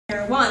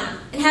marijuana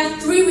and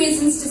have 3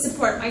 reasons to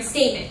support my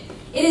statement.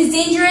 It is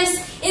dangerous,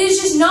 it is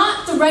just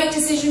not the right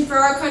decision for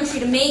our country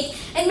to make,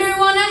 and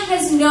marijuana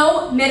has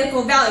no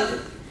medical value.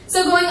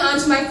 So going on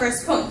to my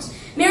first point.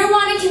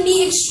 Marijuana can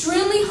be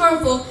extremely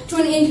harmful to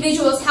an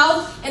individual's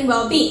health and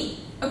well-being.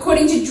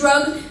 According to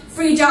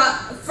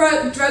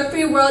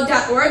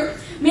drugfreeworld.org,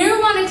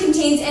 marijuana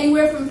contains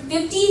anywhere from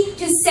 50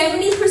 to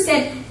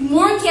 70%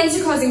 more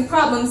cancer-causing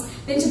problems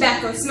than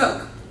tobacco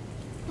smoke.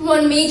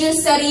 One major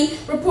study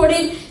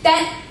reported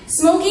that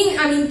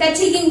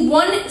taking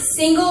one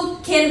single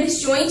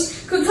cannabis joint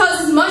could cause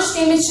as much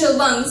damage to the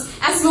lungs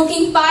as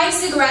smoking 5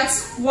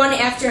 cigarettes one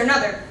after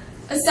another.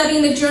 A study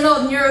in the Journal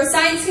of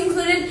Neuroscience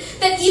concluded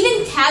that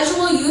even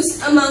casual use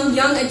among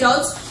young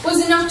adults was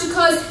enough to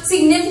cause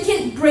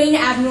significant brain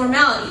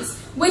abnormalities,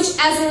 which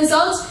as a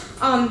result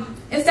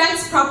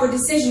affects proper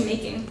decision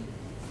making.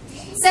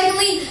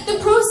 Secondly, the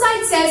pro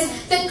side says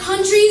that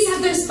countries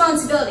have the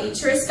responsibility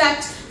to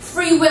respect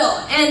free will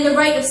and the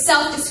right of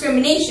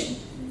self-discrimination.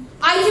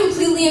 I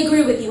completely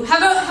agree with you.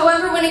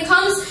 However, when it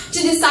comes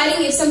to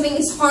deciding if something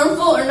is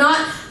harmful or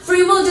not,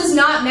 free will does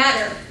not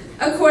matter.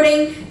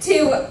 According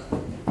to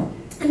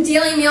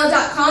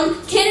DailyMail.com,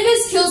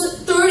 cannabis kills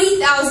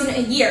 30,000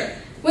 a year.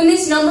 When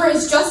this number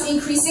is just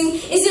increasing,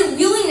 is it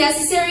really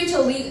necessary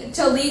to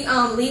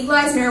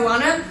legalize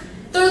marijuana?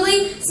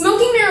 Thirdly,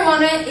 smoking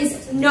marijuana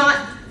is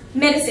not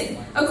medicine.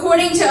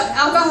 According to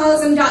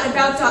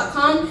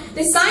alcoholism.about.com,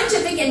 the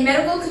scientific and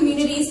medical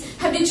communities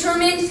have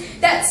determined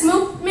that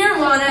smoked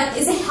marijuana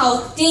is a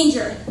health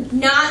danger,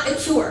 not a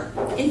cure.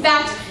 In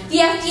fact, the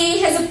FDA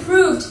has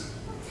approved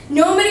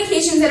no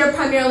medications that are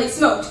primarily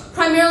smoked,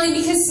 primarily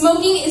because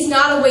smoking is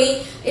not a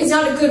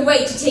good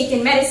way to take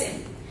in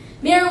medicine.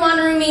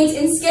 Marijuana remains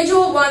in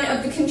Schedule 1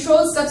 of the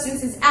Controlled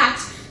Substances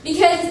Act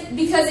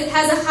because it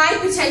has a high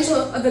potential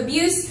of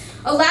abuse,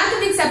 a lack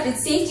of accepted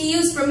safety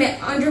use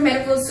under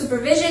medical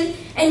supervision,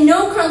 and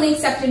no currently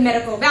accepted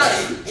medical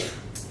value.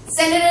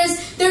 Senators,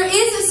 there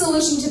is a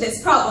solution to this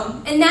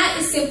problem, and that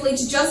is simply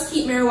to just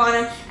keep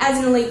marijuana as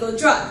an illegal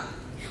drug.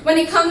 When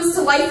it comes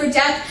to life or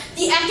death,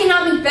 the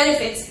economic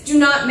benefits do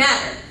not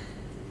matter.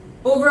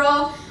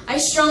 Overall, I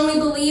strongly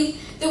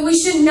believe that we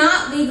should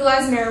not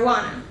legalize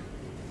marijuana.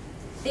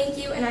 Thank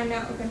you, and I'm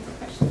now open for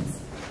questions.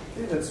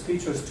 Okay, that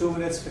speech was 2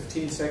 minutes,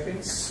 15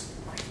 seconds.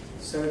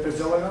 Senator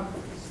Zellner?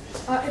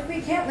 If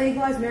we can't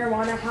legalize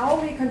marijuana, how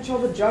will we control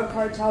the drug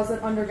cartels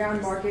that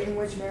underground market in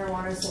which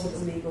marijuana is sold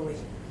illegally?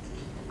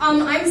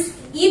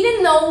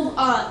 Even though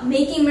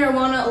making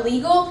marijuana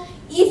illegal,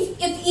 if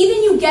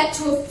even you get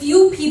to a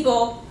few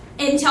people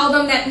and tell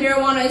them that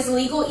marijuana is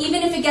illegal,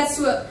 even if it gets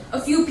to a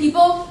few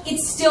people,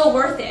 it's still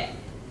worth it.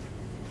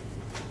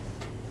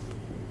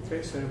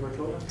 Okay, Senator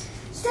Bartola?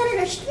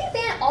 Senator, should we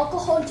ban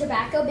alcohol and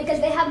tobacco because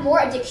they have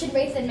more addiction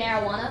rates than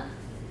marijuana?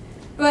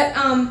 But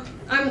I'm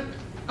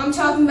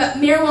talking about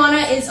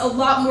marijuana is a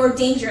lot more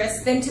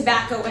dangerous than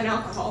tobacco and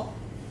alcohol.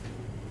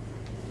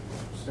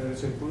 Senator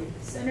Simply?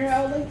 Senator,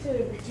 I would like to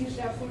reduce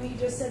that from what you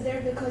just said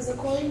there because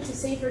according to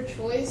Safer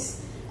Choice,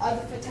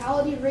 the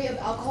fatality rate of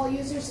alcohol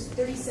users is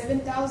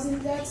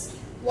 37,000 deaths,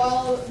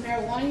 while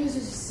marijuana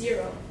users is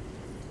 0.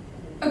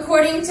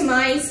 According to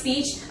my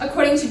speech,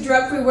 according to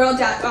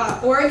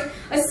drugfreeworld.org,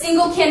 a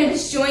single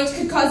cannabis joint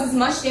could cause as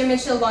much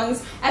damage to the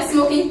lungs as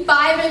smoking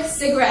 5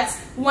 cigarettes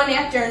one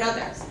after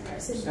another.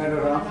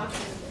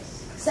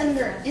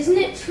 Senator, isn't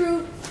it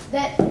true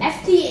that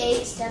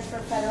FDA stands for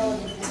Federal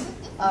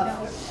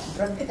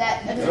Drug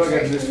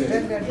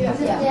Administration. Yes,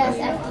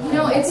 FDA.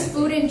 No, it's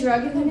Food and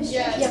Drug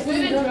Administration. Yeah, Food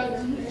and Drug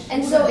Administration.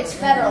 And so it's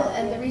federal,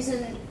 and the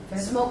reason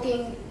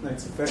smoking... No,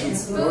 it's a federal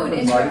It's government food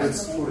and body, drug.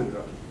 it's food and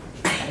drug.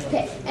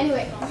 Okay,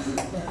 anyway,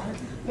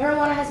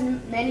 marijuana has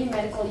many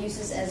medical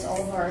uses, as all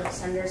of our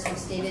senators have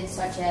stated,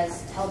 such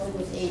as helping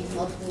with AIDS,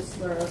 multiple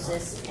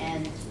sclerosis,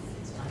 and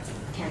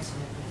cancer.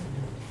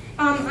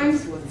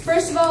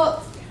 First of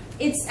all,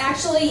 it's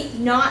actually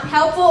not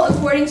helpful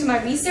according to my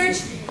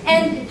research,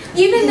 and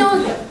even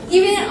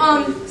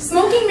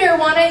smoking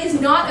marijuana is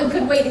not a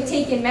good way to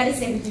take in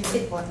medicine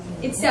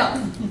itself.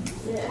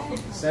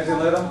 Senator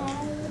Little?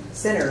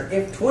 Senator,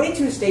 if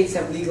 22 states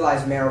have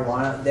legalized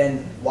marijuana,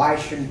 then why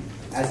shouldn't,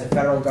 as a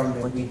federal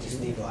government, we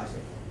just legalize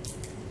it?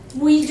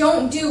 We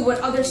don't do what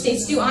other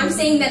states do. I'm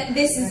saying that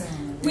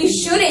we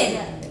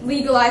shouldn't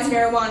legalize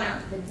marijuana.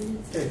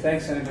 Okay,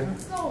 thanks, Senator.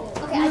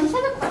 Okay, I just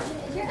have a question.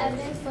 Is your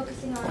evidence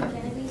focusing on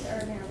cannabis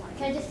or marijuana?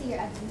 Can I just see your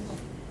evidence?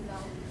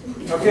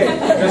 Okay,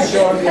 just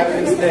show the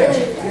evidence there.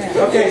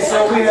 Okay,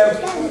 so we have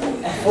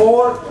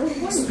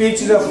 4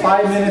 speeches of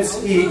 5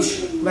 minutes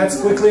each. Let's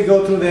quickly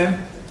go through them.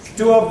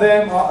 3 of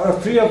them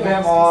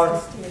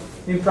are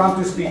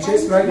impromptu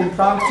speeches, right?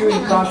 Impromptu,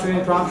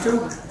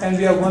 and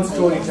we have 1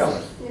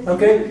 storyteller.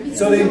 Okay,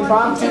 so the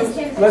impromptu,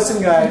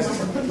 listen guys,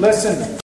 listen.